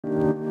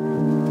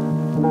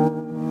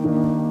Alright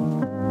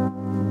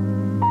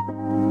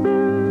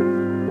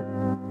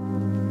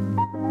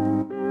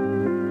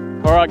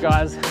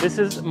guys, this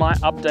is my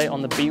update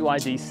on the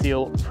BYD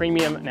Seal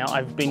Premium. Now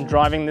I've been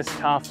driving this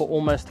car for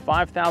almost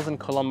 5,000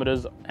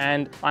 kilometers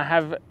and I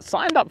have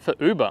signed up for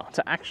Uber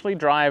to actually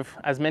drive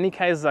as many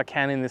Ks as I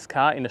can in this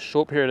car in a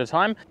short period of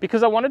time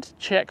because I wanted to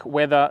check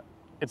whether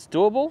it's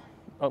doable,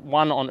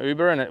 one, on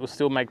Uber, and it will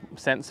still make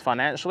sense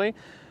financially.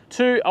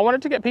 Two, I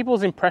wanted to get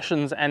people's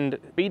impressions and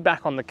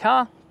feedback on the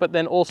car, but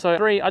then also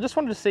three, I just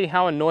wanted to see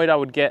how annoyed I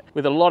would get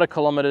with a lot of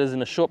kilometers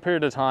in a short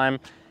period of time.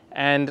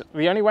 And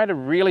the only way to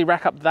really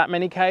rack up that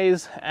many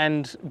Ks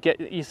and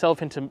get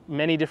yourself into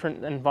many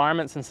different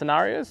environments and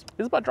scenarios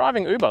is by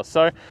driving Uber.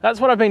 So that's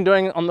what I've been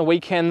doing on the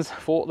weekends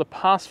for the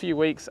past few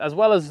weeks, as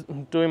well as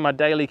doing my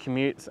daily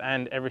commutes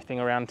and everything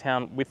around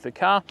town with the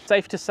car.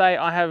 Safe to say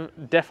I have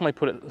definitely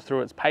put it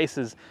through its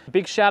paces.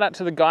 Big shout out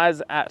to the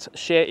guys at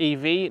Share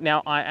EV.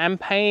 Now I am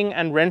paying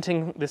and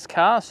renting this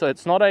car, so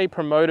it's not a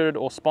promoted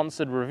or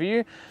sponsored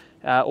review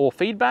or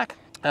feedback.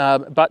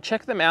 But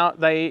check them out.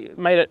 They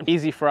made it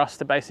easy for us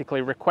to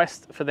basically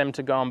request for them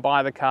to go and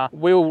buy the car.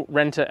 We'll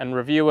rent it and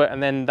review it,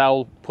 and then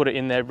they'll put it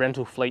in their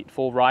rental fleet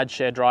for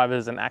rideshare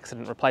drivers and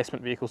accident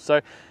replacement vehicles. So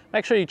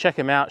make sure you check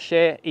them out,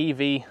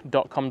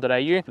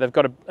 shareev.com.au. They've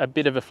got a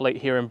bit of a fleet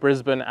here in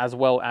Brisbane, as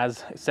well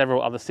as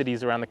several other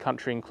cities around the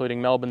country,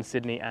 including Melbourne,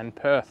 Sydney and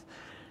Perth.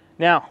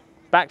 Now,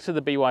 back to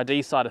the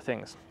BYD side of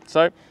things.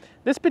 So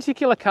this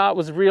particular car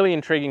was really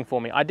intriguing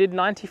for me. I did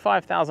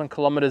 95,000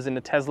 kilometers in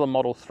the Tesla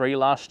Model 3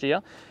 last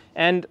year,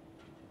 and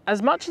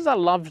as much as I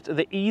loved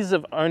the ease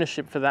of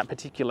ownership for that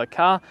particular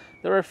car,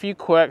 there were a few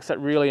quirks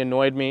that really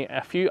annoyed me,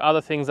 a few other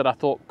things that I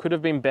thought could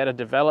have been better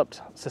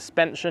developed.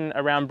 Suspension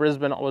around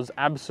Brisbane was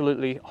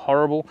absolutely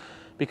horrible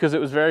because it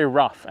was very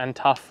rough and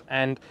tough,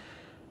 and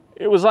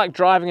it was like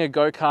driving a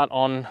go-kart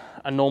on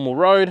a normal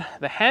road.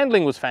 The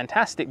handling was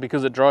fantastic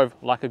because it drove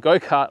like a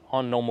go-kart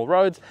on normal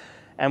roads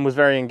and was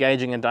very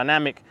engaging and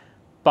dynamic,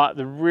 but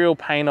the real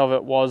pain of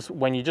it was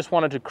when you just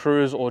wanted to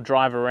cruise or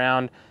drive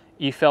around,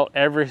 you felt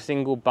every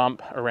single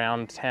bump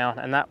around town,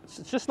 and that's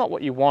just not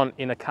what you want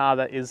in a car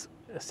that is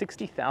a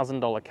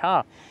 $60,000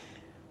 car.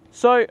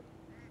 So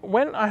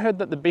when I heard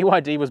that the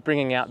BYD was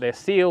bringing out their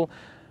Seal,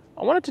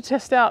 I wanted to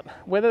test out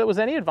whether there was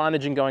any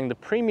advantage in going the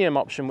premium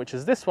option, which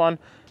is this one,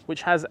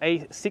 which has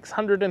a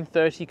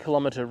 630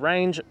 kilometer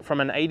range from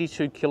an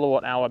 82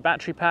 kilowatt hour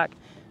battery pack,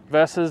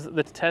 versus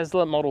the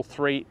Tesla Model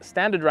 3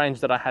 standard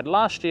range that I had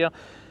last year,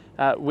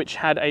 which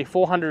had a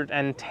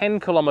 410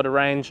 kilometer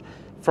range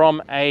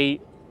from a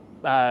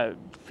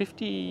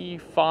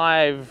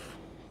 55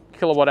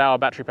 kilowatt hour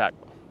battery pack.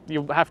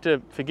 You'll have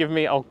to forgive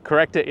me, I'll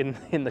correct it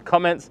in the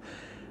comments.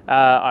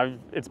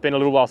 It's been a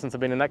little while since I've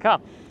been in that car.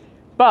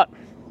 But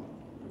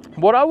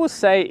what I will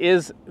say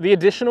is the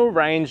additional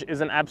range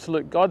is an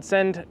absolute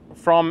godsend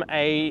from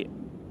a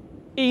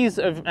ease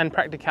of and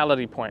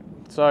practicality point.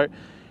 So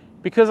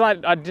because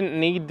I didn't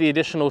need the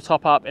additional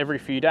top up every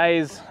few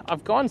days,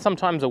 I've gone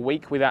sometimes a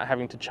week without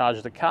having to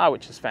charge the car,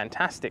 which is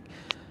fantastic.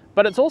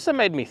 But it's also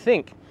made me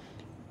think,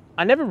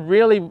 I never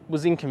really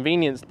was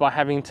inconvenienced by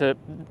having to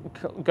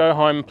go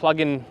home,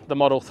 plug in the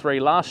Model 3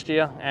 last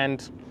year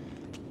and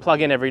plug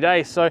in every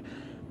day. So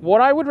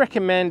what I would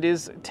recommend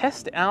is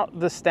test out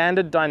the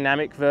standard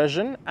dynamic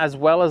version as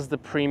well as the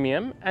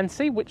premium and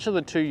see which of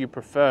the two you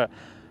prefer.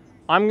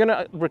 I'm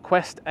gonna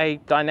request a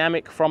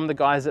dynamic from the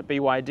guys at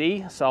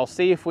BYD, so I'll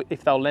see if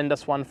they'll lend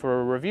us one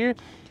for a review,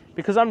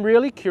 because I'm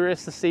really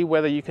curious to see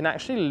whether you can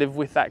actually live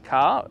with that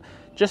car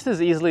just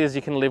as easily as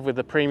you can live with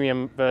the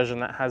premium version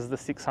that has the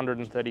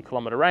 630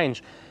 kilometer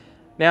range.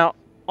 Now,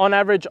 on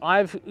average,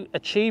 I've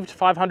achieved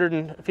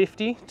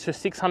 550 to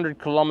 600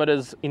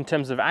 kilometers in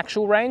terms of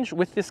actual range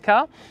with this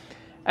car,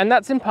 and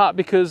that's in part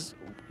because,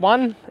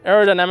 one,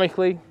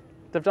 aerodynamically,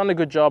 they've done a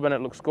good job and it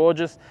looks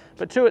gorgeous,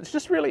 but two, it's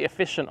just really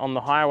efficient on the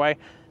highway.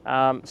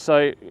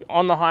 So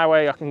on the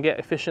highway, I can get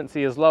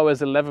efficiency as low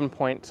as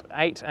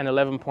 11.8 and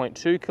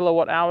 11.2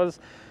 kilowatt hours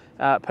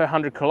per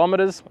 100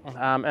 kilometers.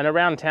 And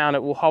around town,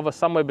 it will hover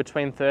somewhere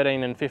between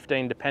 13 and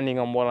 15, depending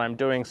on what I'm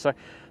doing. So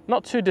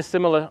not too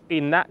dissimilar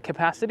in that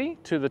capacity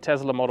to the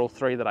Tesla Model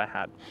 3 that I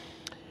had.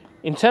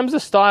 In terms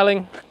of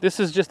styling, this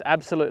is just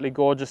absolutely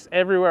gorgeous.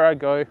 Everywhere I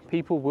go,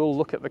 people will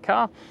look at the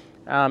car.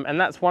 And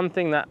that's one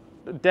thing that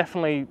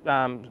definitely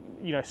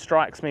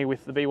strikes me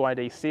with the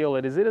BYD Seal.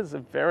 It is a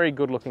very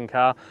good looking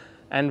car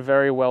and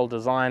very well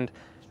designed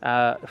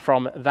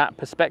from that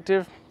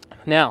perspective.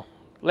 Now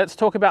let's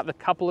talk about the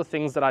couple of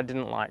things that I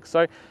didn't like.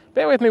 So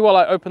bear with me while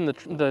I open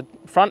the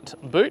front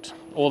boot,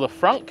 or the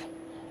frunk.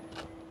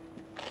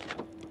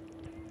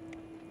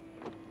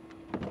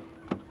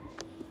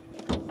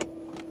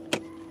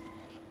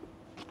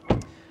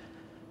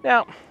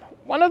 Now,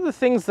 one of the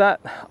things that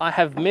I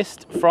have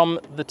missed from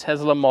the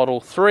Tesla Model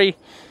 3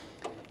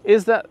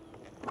 is that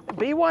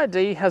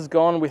BYD has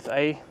gone with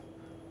a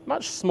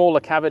much smaller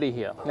cavity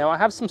here. Now I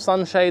have some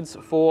sunshades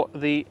for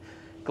the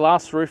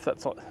glass roof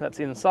that's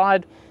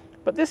inside,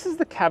 but this is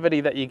the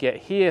cavity that you get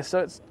here, so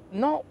it's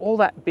not all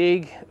that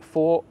big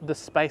for the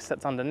space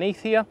that's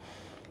underneath here.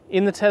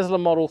 In the Tesla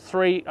Model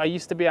 3, I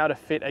used to be able to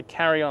fit a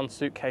carry-on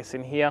suitcase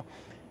in here.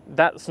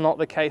 That's not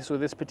the case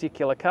with this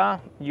particular car.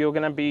 You're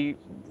going to be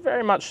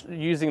very much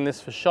using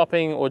this for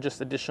shopping or just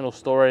additional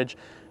storage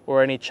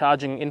or any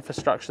charging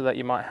infrastructure that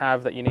you might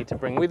have that you need to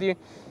bring with you.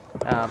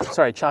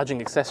 Sorry, charging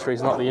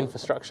accessories, not the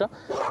infrastructure.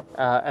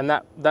 And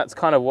that's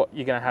kind of what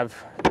you're going to have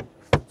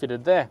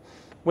fitted there.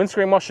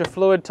 Windscreen washer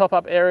fluid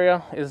top-up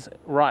area is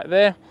right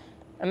there.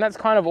 And that's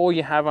kind of all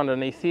you have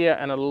underneath here,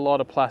 and a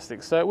lot of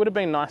plastic. So it would have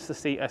been nice to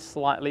see a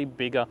slightly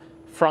bigger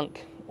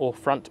front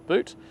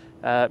boot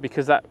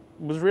because that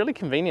was really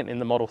convenient in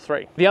the Model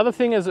 3. The other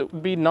thing is it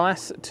would be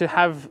nice to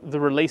have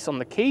the release on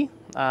the key.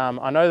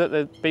 I know that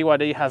the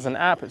BYD has an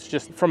app. It's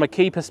just from a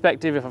key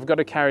perspective, if I've got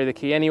to carry the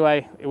key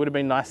anyway, it would have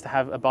been nice to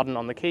have a button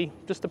on the key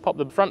just to pop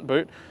the front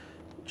boot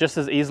just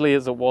as easily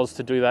as it was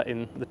to do that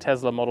in the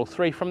Tesla Model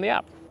 3 from the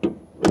app.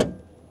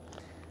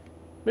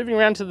 Moving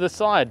around to the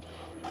side.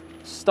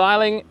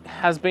 Styling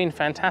has been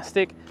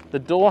fantastic. The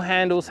door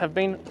handles have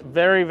been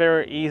very,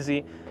 very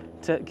easy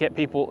to get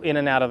people in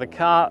and out of the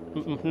car.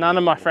 None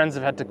of my friends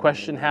have had to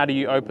question how do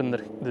you open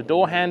the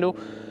door handle,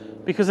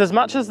 because as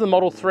much as the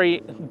Model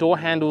 3 door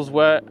handles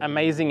were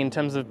amazing in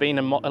terms of being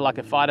like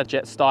a fighter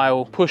jet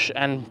style push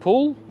and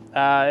pull,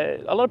 a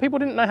lot of people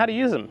didn't know how to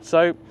use them.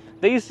 So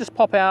these just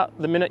pop out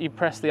the minute you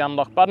press the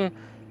unlock button,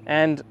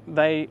 and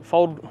they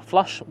fold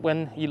flush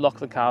when you lock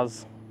the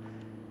cars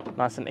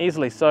nice and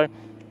easily. So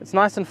it's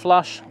nice and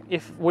flush.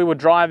 If we were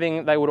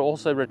driving, they would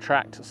also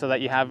retract so that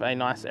you have a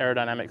nice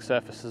aerodynamic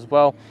surface as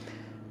well.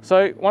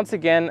 So once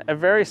again, a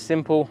very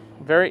simple,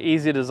 very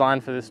easy design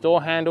for this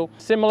door handle,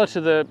 similar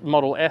to the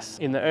Model S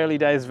in the early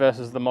days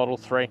versus the Model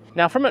 3.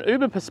 Now from an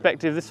Uber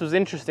perspective, this was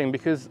interesting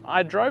because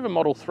I drove a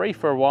Model 3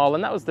 for a while,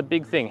 and that was the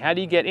big thing. How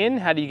do you get in?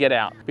 How do you get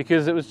out?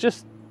 Because it was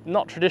just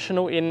not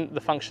traditional in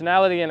the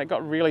functionality, and it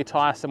got really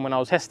tiresome when I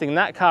was testing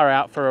that car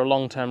out for a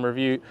long-term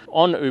review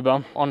on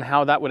Uber on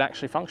how that would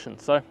actually function.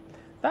 So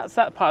that's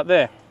that part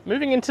there.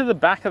 Moving into the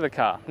back of the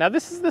car. Now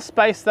this is the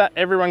space that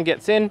everyone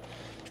gets in,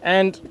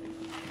 and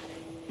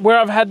where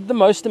I've had the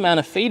most amount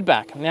of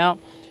feedback. Now,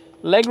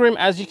 legroom,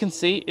 as you can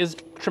see, is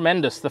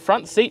tremendous. The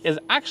front seat is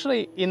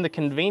actually in the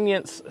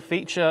convenience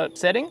feature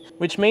setting,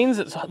 which means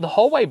it's the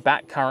whole way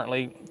back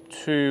currently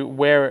to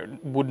where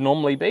it would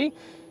normally be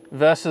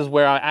versus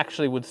where I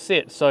actually would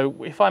sit. So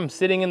if I'm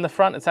sitting in the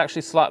front, it's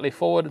actually slightly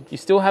forward. You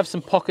still have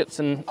some pockets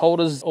and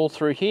holders all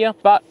through here,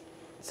 but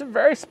it's a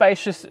very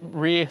spacious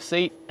rear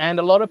seat, and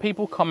a lot of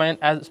people comment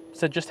as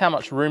to just how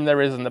much room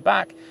there is in the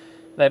back.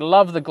 They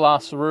love the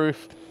glass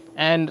roof.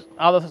 And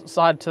other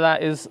side to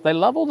that is they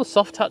love all the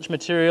soft touch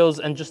materials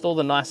and just all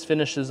the nice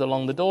finishes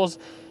along the doors.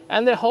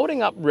 And they're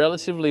holding up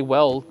relatively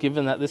well,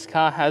 given that this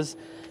car has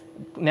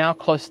now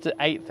close to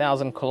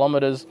 8,000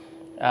 kilometers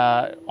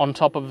on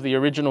top of the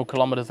original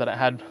kilometers that it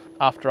had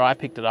after I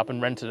picked it up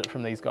and rented it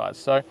from these guys.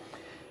 So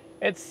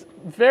it's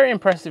very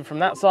impressive from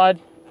that side.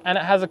 And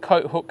it has a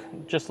coat hook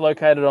just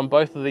located on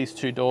both of these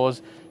two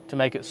doors to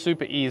make it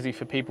super easy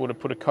for people to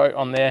put a coat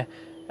on there.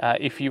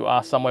 If you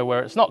are somewhere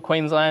where it's not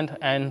Queensland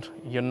and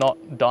you're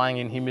not dying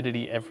in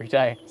humidity every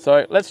day.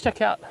 So let's check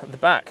out the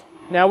back.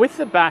 Now with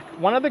the back,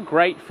 one of the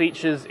great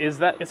features is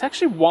that it's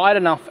actually wide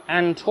enough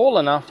and tall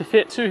enough to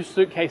fit two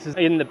suitcases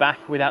in the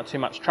back without too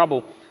much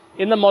trouble.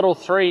 In the Model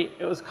 3,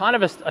 it was kind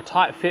of a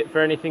tight fit for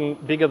anything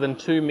bigger than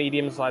two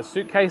medium-sized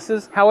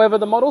suitcases. However,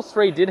 the Model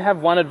 3 did have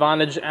one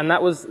advantage, and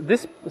that was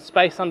this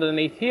space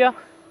underneath here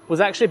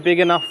was actually big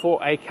enough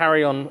for a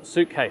carry-on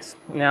suitcase.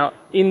 Now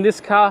in this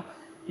car,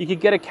 you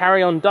could get a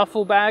carry-on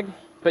duffel bag,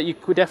 but you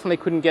definitely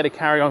couldn't get a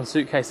carry-on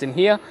suitcase in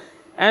here.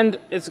 And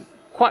it's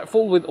quite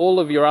full with all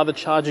of your other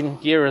charging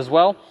gear as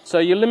well. So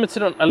you're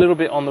limited on a little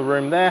bit on the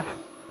room there.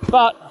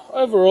 But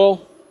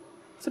overall,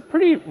 it's a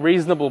pretty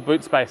reasonable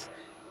boot space.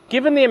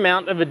 Given the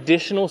amount of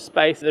additional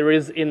space there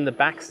is in the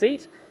back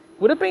seat,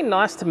 would have been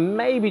nice to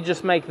maybe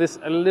just make this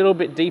a little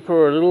bit deeper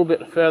or a little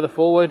bit further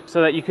forward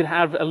so that you could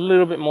have a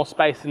little bit more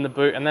space in the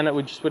boot, and then it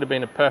would have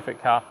been a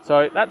perfect car.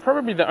 So that's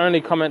probably the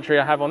only commentary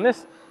I have on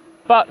this.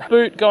 But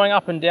boot going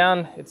up and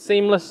down, it's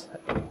seamless,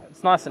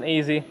 it's nice and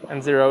easy,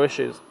 and zero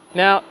issues.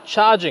 Now,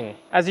 charging.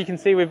 As you can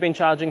see, we've been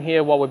charging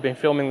here while we've been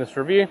filming this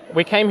review.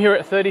 We came here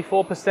at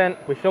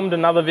 34%, we filmed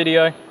another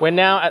video. We're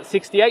now at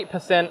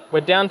 68%.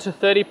 We're down to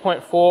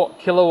 30.4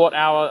 kilowatt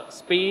hour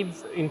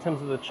speeds in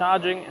terms of the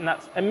charging, and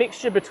that's a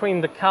mixture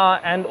between the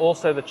car and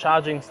also the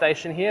charging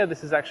station here.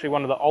 This is actually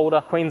one of the older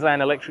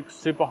Queensland electric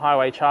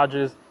superhighway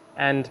chargers.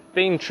 And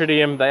being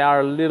tritium, they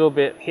are a little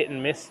bit hit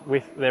and miss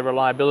with their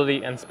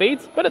reliability and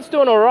speeds, but it's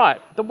doing all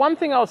right. The one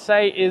thing I'll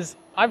say is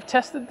I've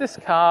tested this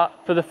car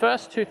for the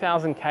first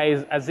 2,000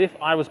 Ks as if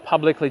I was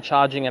publicly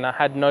charging and I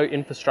had no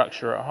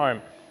infrastructure at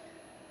home.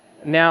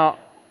 Now,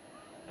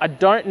 I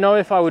don't know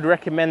if I would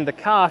recommend the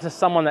car to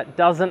someone that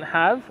doesn't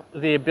have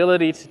the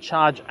ability to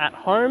charge at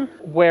home,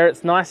 where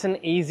it's nice and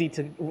easy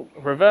to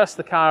reverse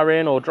the car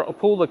in or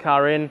pull the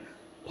car in,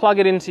 plug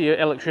it into your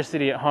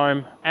electricity at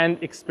home and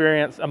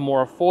experience a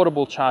more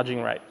affordable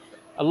charging rate.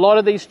 A lot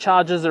of these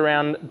chargers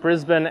around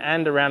Brisbane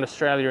and around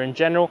Australia in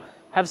general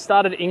have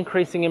started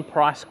increasing in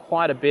price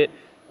quite a bit.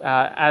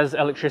 as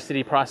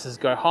electricity prices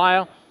go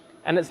higher,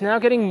 and it's now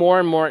getting more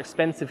and more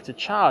expensive to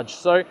charge.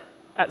 So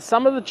at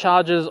some of the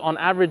chargers, on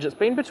average, it's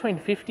been between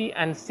 $50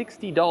 and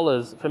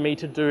 $60 for me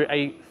to do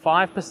a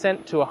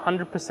 5% to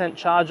 100%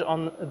 charge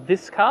on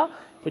this car,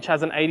 which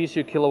has an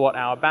 82 kilowatt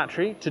hour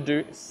battery, to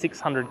do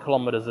 600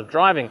 kilometers of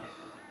driving.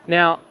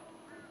 Now,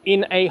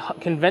 in a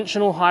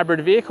conventional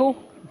hybrid vehicle,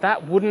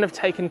 that wouldn't have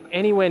taken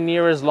anywhere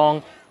near as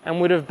long and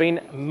would have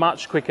been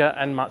much quicker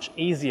and much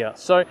easier.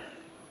 So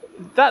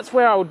that's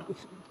where I would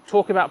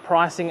talk about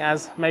pricing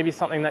as maybe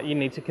something that you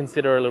need to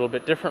consider a little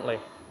bit differently.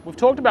 We've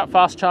talked about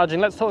fast charging,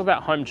 let's talk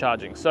about home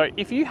charging. So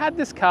if you had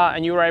this car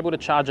and you were able to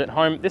charge at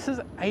home, this is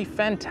a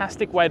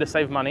fantastic way to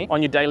save money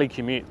on your daily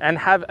commute and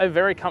have a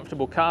very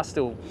comfortable car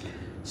still.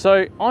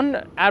 So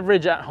on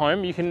average at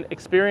home, you can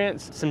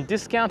experience some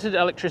discounted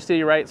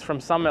electricity rates from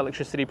some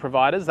electricity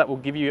providers that will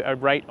give you a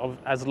rate of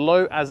as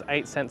low as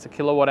 8 cents a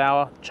kilowatt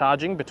hour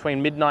charging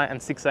between midnight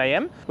and 6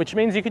 a.m., which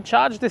means you could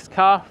charge this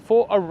car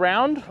for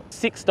around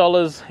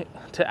 $6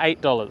 to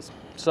 $8.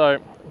 So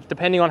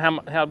depending on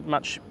how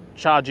much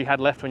charge you had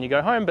left when you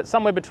go home, but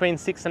somewhere between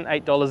 $6 and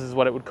 $8 is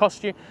what it would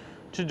cost you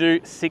to do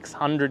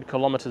 600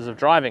 kilometers of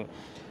driving.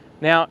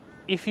 Now,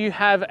 if you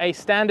have a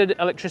standard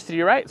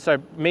electricity rate,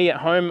 so me at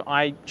home,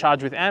 I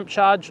charge with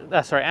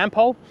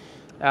Ampol.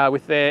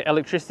 With their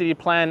electricity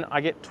plan,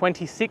 I get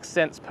 26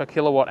 cents per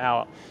kilowatt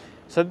hour.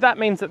 So that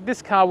means that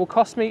this car will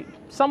cost me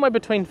somewhere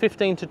between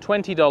 $15 to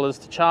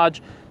 $20 to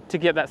charge to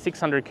get that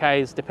 600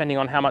 Ks, depending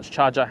on how much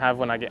charge I have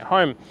when I get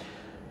home.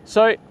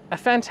 So a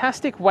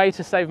fantastic way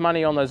to save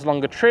money on those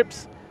longer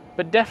trips,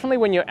 but definitely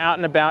when you're out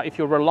and about, if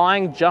you're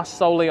relying just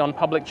solely on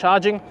public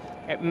charging,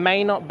 it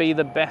may not be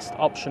the best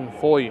option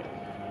for you.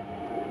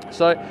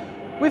 So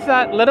with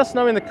that, let us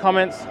know in the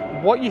comments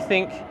what you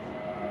think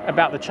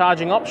about the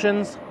charging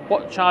options,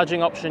 what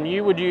charging option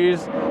you would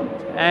use,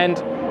 and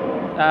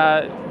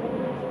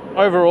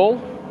overall,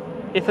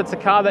 if it's a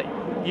car that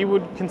you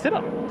would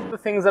consider. The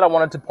things that I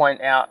wanted to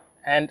point out,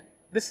 and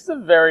this is a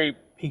very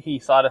picky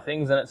side of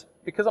things, and it's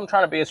because I'm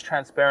trying to be as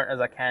transparent as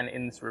I can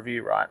in this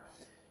review, right?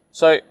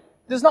 So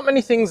there's not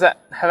many things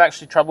that have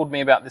actually troubled me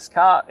about this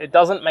car. It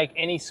doesn't make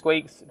any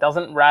squeaks, it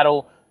doesn't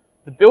rattle.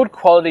 The build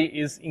quality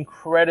is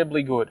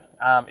incredibly good.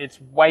 It's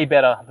way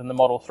better than the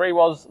Model 3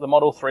 was. The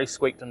Model 3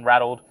 squeaked and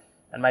rattled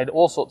and made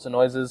all sorts of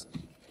noises.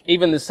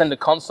 Even the center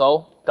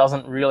console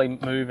doesn't really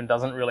move and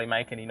doesn't really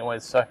make any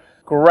noise. So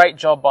great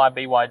job by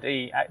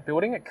BYD at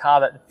building a car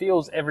that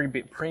feels every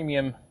bit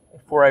premium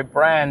for a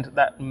brand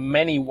that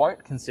many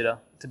won't consider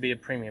to be a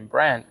premium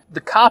brand. The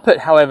carpet,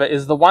 however,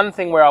 is the one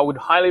thing where I would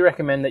highly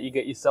recommend that you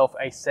get yourself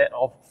a set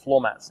of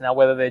floor mats. Now,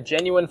 whether they're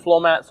genuine floor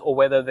mats or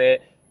whether they're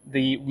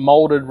the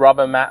molded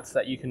rubber mats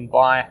that you can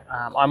buy,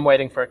 I'm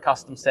waiting for a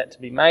custom set to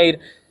be made.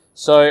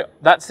 So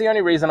that's the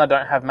only reason I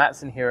don't have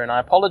mats in here, and I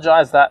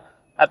apologize that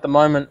at the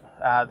moment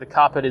the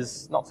carpet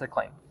is not so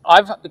clean.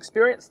 I've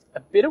experienced a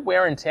bit of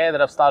wear and tear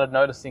that I've started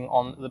noticing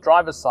on the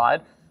driver's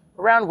side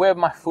around where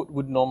my foot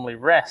would normally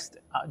rest,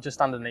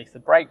 just underneath the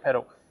brake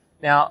pedal.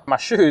 Now, my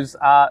shoes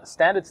are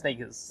standard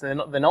sneakers. They're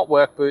not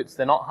work boots,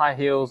 they're not high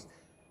heels.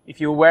 If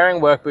you were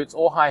wearing work boots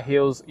or high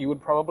heels, you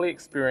would probably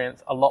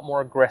experience a lot more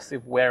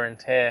aggressive wear and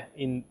tear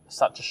in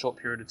such a short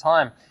period of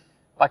time.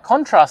 By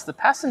contrast, the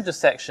passenger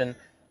section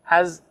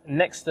has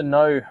next to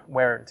no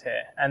wear and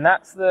tear, and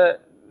that's the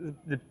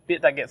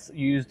bit that gets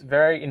used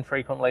very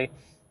infrequently.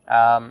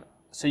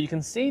 So you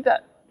can see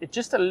that it's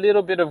just a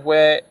little bit of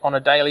wear on a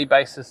daily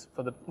basis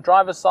for the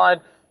driver's side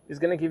is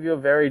going to give you a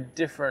very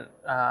different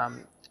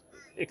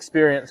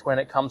experience when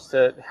it comes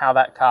to how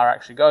that car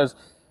actually goes.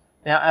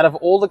 Now, out of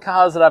all the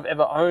cars that I've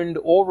ever owned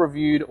or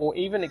reviewed or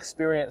even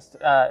experienced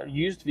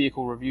used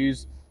vehicle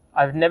reviews,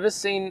 I've never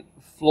seen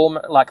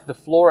the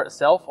floor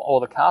itself or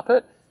the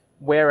carpet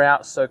wear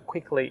out so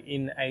quickly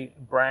in a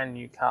brand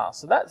new car.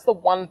 So that's the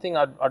one thing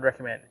I'd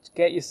recommend.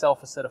 Get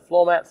yourself a set of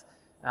floor mats.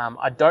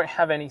 I don't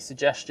have any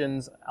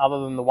suggestions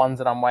other than the ones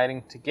that I'm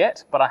waiting to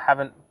get, but I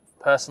haven't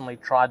personally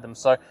tried them.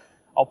 So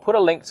I'll put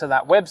a link to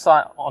that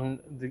website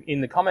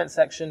in the comment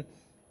section,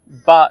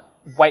 but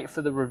wait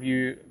for the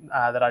review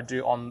that I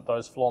do on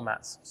those floor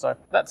mats. So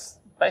that's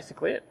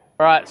basically it.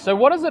 All right, so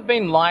what has it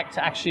been like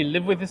to actually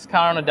live with this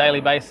car on a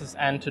daily basis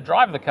and to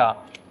drive the car?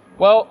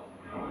 Well,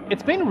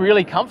 it's been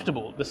really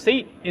comfortable. The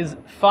seat is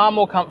far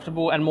more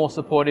comfortable and more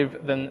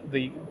supportive than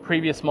the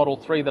previous Model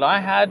 3 that I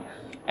had.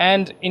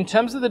 And in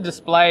terms of the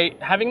display,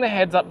 having the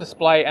heads-up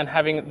display and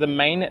having the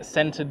main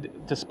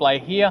centered display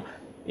here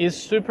is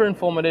super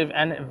informative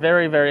and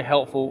very, very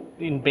helpful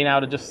in being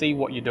able to just see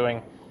what you're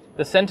doing.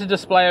 The center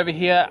display over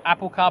here,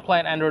 Apple CarPlay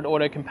and Android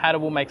Auto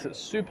compatible, makes it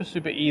super,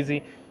 super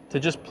easy to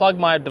just plug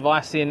my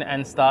device in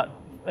and start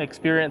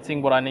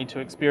experiencing what I need to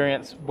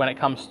experience when it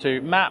comes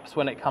to maps,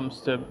 when it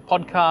comes to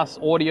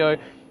podcasts, audio,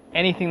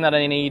 anything that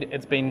I need.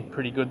 It's been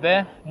pretty good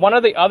there. One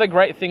of the other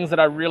great things that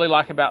I really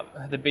like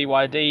about the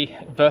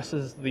BYD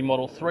versus the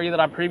Model 3 that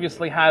I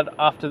previously had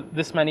after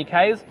this many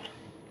Ks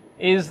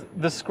is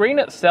the screen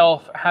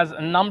itself has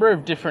a number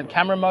of different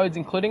camera modes,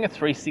 including a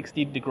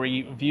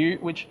 360-degree view,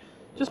 which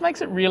just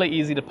makes it really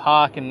easy to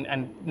park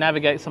and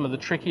navigate some of the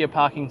trickier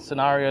parking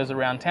scenarios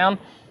around town.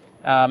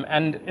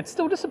 And it's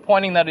still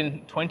disappointing that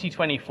in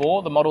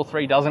 2024, the Model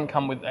 3 doesn't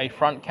come with a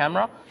front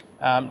camera,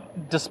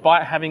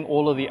 despite having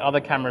all of the other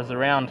cameras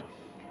around.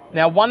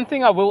 Now, one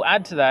thing I will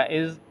add to that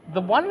is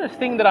the one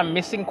thing that I'm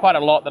missing quite a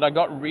lot that I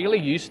got really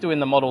used to in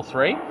the Model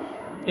 3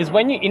 is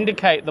when you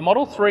indicate, the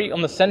Model 3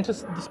 on the center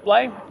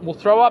display will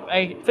throw up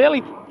a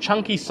fairly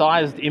chunky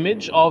sized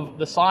image of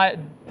the side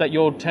that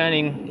you're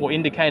turning or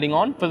indicating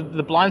on for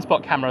the blind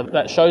spot camera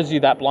that shows you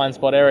that blind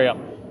spot area.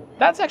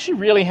 That's actually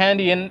really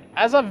handy, and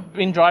as I've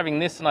been driving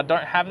this and I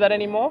don't have that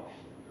anymore,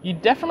 you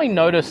definitely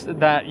notice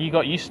that you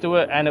got used to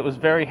it and it was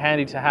very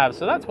handy to have.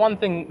 So that's one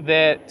thing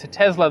there to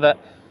Tesla that,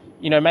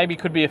 you know, maybe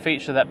could be a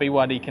feature that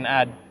BYD can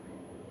add.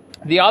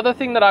 The other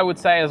thing that I would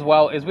say as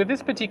well is with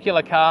this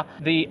particular car,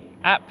 the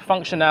app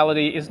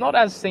functionality is not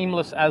as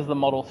seamless as the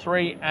Model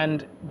 3,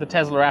 and the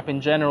Tesla app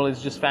in general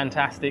is just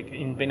fantastic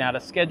in being able to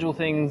schedule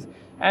things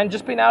and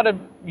just being able to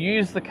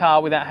use the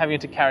car without having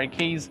to carry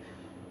keys.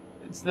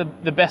 It's the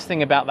best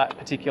thing about that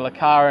particular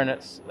car, and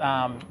it's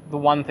the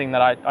one thing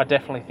that I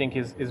definitely think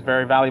is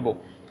very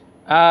valuable.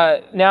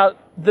 Now,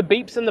 the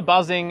beeps and the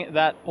buzzing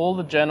that all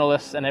the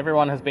journalists and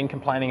everyone has been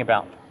complaining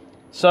about.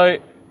 So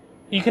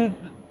you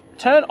can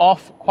turn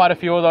off quite a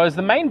few of those.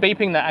 The main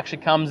beeping that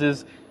actually comes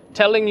is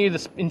telling you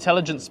the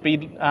intelligent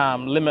speed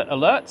limit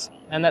alerts,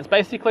 and that's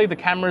basically the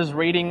cameras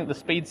reading the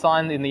speed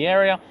sign in the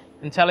area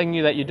and telling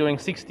you that you're doing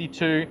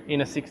 62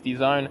 in a 60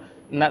 zone,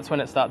 and that's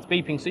when it starts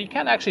beeping. So you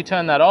can actually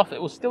turn that off.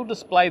 It will still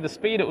display the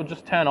speed, it will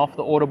just turn off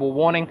the audible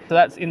warning. So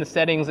that's in the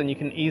settings, and you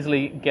can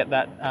easily get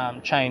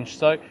that changed.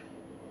 So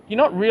you're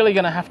not really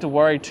going to have to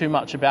worry too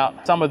much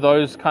about some of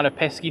those kind of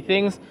pesky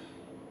things.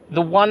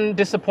 The one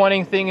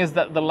disappointing thing is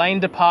that the lane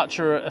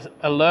departure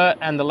alert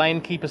and the lane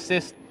keep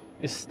assist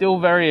is still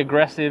very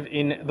aggressive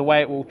in the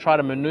way it will try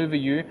to maneuver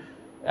you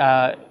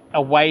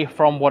away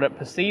from what it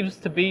perceives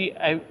to be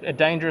a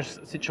dangerous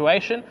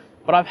situation.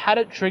 But I've had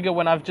it trigger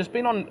when I've just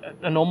been on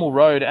a normal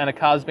road and a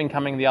car's been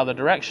coming the other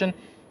direction.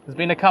 There's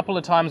been a couple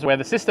of times where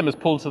the system has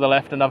pulled to the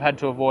left and I've had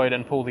to avoid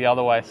and pull the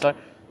other way. So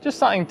just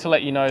something to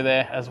let you know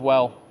there as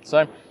well.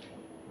 So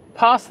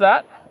past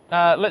that,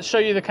 let's show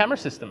you the camera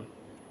system.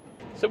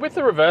 So with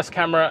the reverse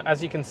camera,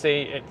 as you can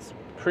see, it's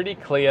pretty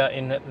clear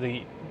in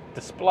the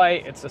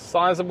display. It's a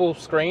sizable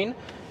screen,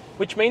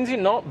 which means you're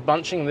not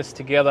bunching this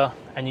together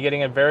and you're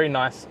getting a very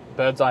nice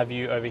bird's eye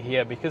view over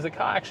here, because the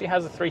car actually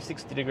has a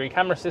 360-degree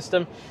camera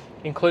system,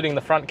 including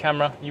the front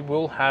camera. You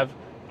will have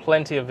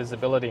plenty of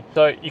visibility.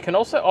 So you can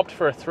also opt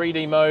for a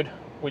 3D mode,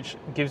 which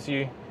gives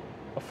you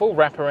a full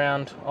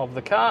wraparound of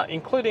the car,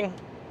 including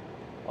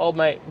old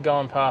mate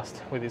going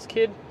past with his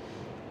kid,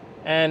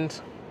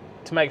 and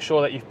to make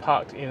sure that you've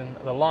parked in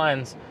the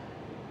lines.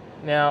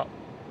 Now,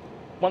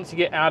 once you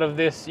get out of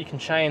this, you can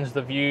change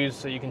the views,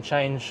 so you can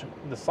change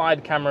the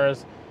side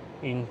cameras,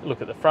 you can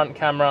look at the front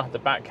camera, the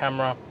back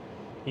camera,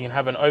 you can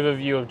have an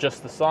overview of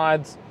just the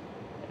sides,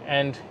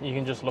 and you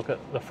can just look at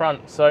the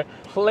front. So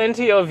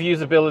plenty of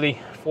usability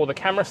for the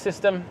camera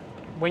system.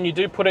 When you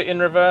do put it in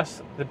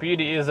reverse, the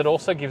beauty is it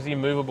also gives you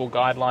movable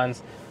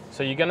guidelines.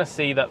 So you're gonna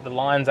see that the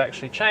lines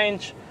actually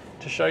change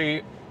to show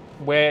you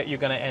where you're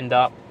gonna end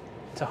up,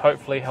 to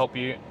hopefully help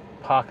you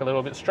park a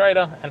little bit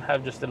straighter and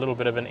have just a little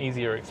bit of an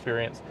easier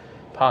experience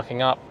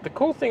parking up. The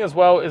cool thing as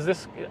well is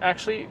this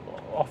actually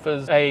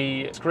offers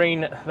a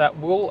screen that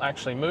will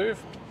actually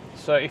move.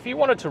 So if you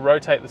wanted to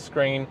rotate the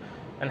screen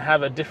and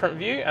have a different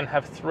view and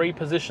have 3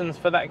 positions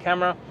for that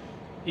camera,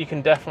 you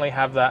can definitely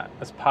have that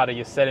as part of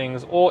your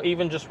settings, or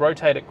even just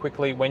rotate it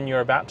quickly when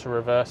you're about to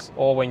reverse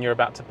or when you're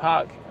about to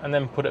park, and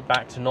then put it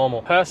back to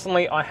normal.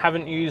 Personally, I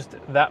haven't used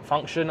that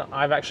function.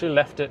 I've actually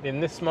left it in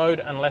this mode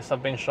unless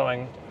I've been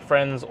showing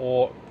friends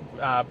or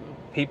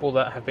people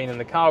that have been in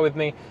the car with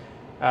me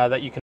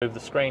that you can move the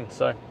screen.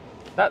 So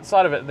that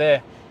side of it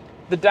there.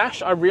 The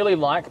dash I really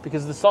like,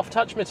 because the soft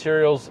touch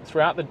materials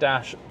throughout the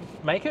dash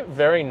make it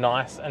very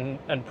nice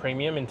and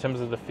premium in terms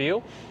of the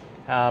feel.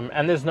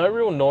 And there's no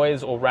real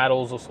noise or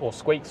rattles or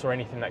squeaks or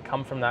anything that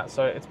come from that.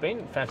 So it's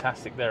been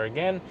fantastic there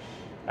again.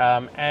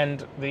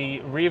 And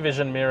the rear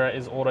vision mirror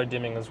is auto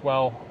dimming as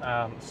well.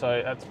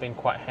 So that's been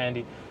quite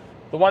handy.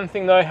 The one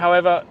thing though,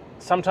 however,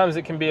 sometimes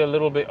it can be a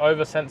little bit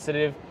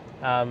oversensitive.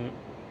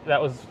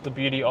 That was the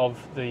beauty of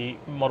the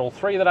Model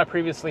 3 that I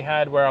previously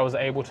had, where I was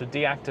able to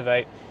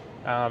deactivate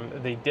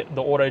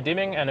the auto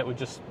dimming, and it would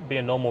just be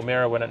a normal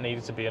mirror when it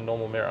needed to be a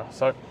normal mirror.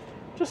 So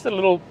just a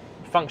little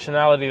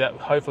functionality that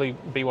hopefully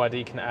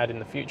BYD can add in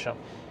the future.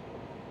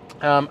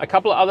 A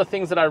couple of other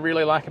things that I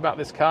really like about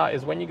this car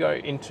is when you go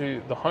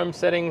into the home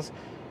settings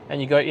and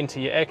you go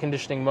into your air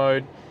conditioning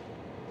mode,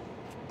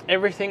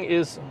 everything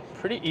is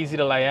pretty easy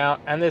to lay out,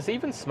 and there's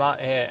even smart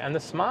air, and the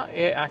smart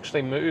air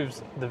actually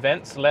moves the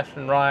vents left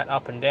and right,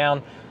 up and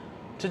down,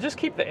 to just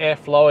keep the air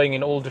flowing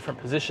in all different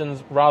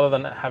positions rather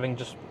than having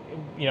just,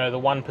 you know, the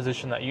one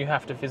position that you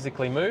have to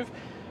physically move.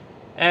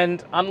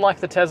 And unlike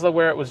the Tesla,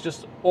 where it was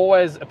just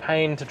always a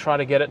pain to try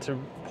to get it to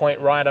point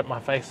right at my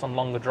face on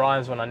longer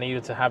drives when I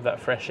needed to have that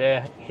fresh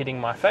air hitting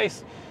my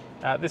face,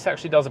 this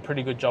actually does a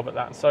pretty good job at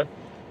that. So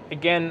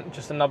again,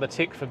 just another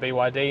tick for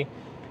BYD.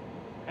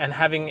 And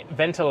having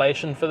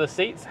ventilation for the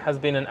seats has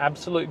been an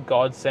absolute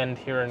godsend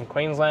here in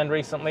Queensland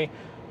recently.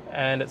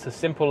 And it's as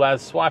simple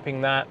as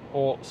swiping that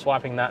or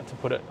swiping that to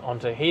put it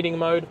onto heating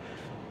mode.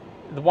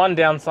 The one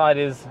downside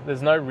is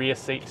there's no rear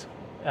seat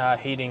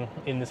heating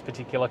in this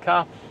particular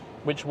car,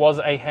 which was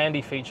a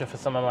handy feature for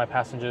some of my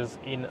passengers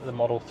in the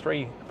Model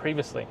 3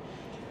 previously.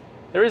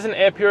 There is an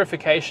air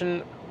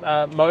purification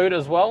mode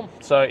as well.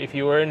 So if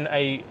you were in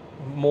a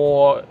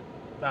more,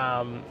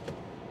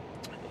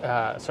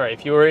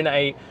 if you were in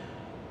a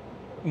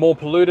more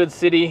polluted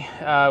city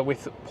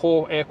with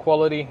poor air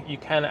quality, you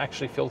can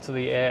actually filter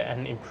the air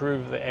and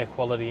improve the air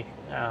quality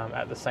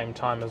at the same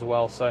time as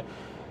well. So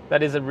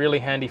that is a really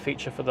handy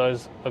feature for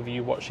those of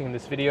you watching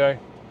this video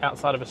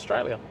outside of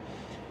Australia.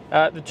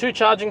 The two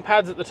charging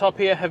pads at the top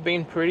here have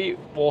been pretty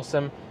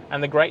awesome.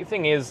 And the great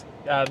thing is,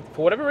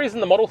 for whatever reason,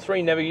 the Model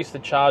 3 never used to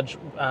charge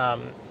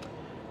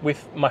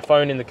with my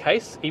phone in the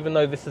case, even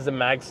though this is a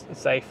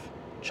MagSafe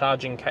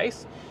charging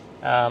case.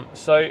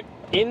 So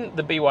in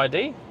the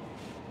BYD,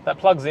 that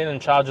plugs in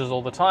and charges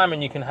all the time,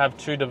 and you can have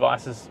two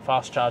devices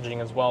fast charging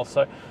as well.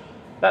 So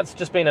that's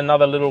just been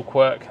another little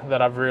quirk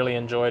that I've really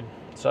enjoyed.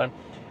 So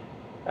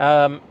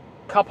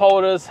cup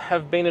holders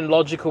have been in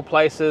logical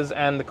places,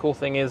 and the cool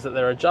thing is that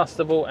they're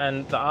adjustable,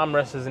 and the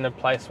armrest is in a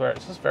place where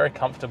it's just very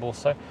comfortable.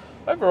 So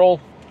overall,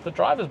 the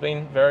drive has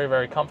been very,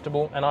 very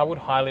comfortable, and I would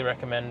highly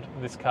recommend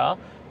this car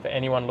for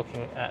anyone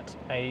looking at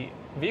a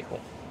vehicle.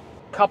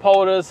 Cup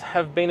holders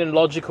have been in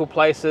logical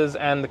places,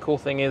 and the cool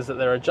thing is that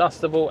they're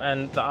adjustable,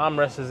 and the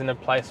armrest is in a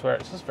place where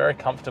it's just very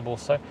comfortable.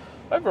 So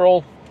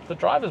overall, the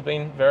drive has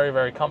been very,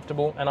 very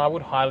comfortable, and I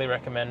would highly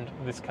recommend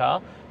this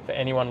car for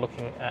anyone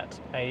looking at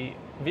a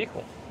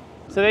vehicle.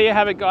 So there you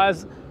have it,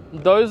 guys.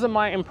 Those are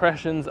my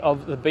impressions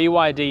of the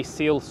BYD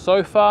Seal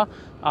so far.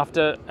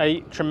 After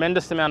a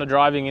tremendous amount of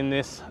driving in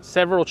this,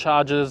 several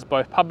charges,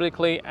 both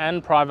publicly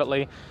and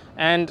privately,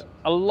 and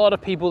a lot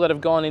of people that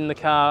have gone in the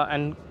car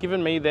and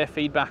given me their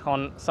feedback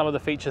on some of the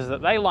features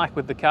that they like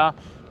with the car,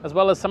 as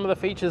well as some of the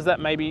features that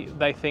maybe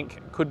they think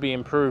could be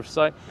improved.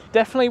 So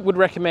definitely would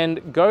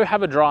recommend go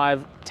have a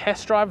drive,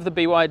 test drive the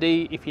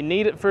BYD. If you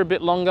need it for a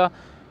bit longer,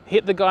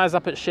 hit the guys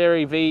up at Share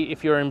EV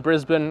if you're in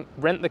Brisbane,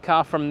 rent the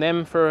car from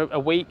them for a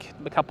week,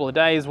 a couple of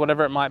days,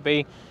 whatever it might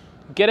be.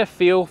 Get a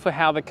feel for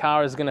how the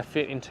car is going to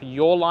fit into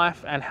your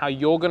life and how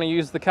you're going to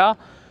use the car.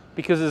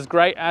 Because as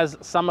great as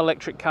some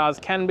electric cars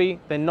can be,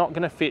 they're not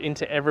going to fit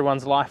into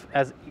everyone's life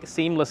as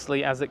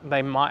seamlessly as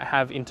they might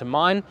have into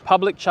mine.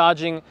 Public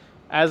charging,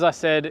 as I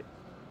said,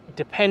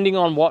 depending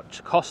on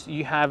what cost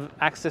you have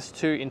access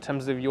to in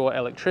terms of your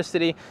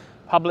electricity,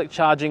 public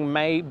charging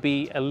may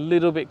be a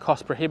little bit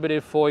cost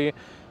prohibitive for you,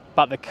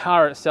 but the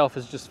car itself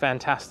is just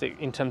fantastic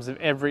in terms of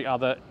every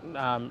other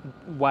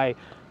way.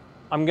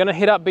 I'm going to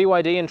hit up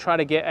BYD and try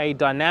to get a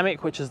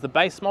dynamic, which is the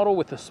base model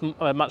with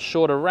a much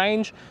shorter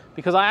range,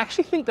 because I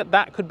actually think that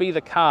that could be the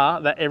car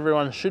that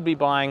everyone should be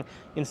buying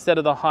instead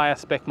of the higher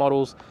spec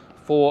models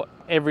for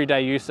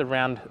everyday use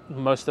around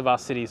most of our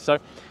cities. So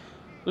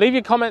leave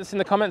your comments in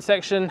the comment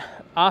section,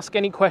 ask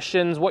any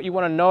questions, what you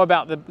want to know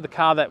about the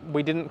car that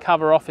we didn't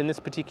cover off in this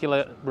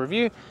particular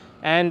review.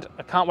 And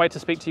I can't wait to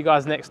speak to you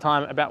guys next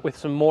time with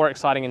some more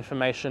exciting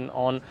information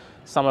on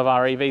some of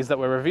our EVs that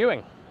we're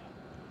reviewing.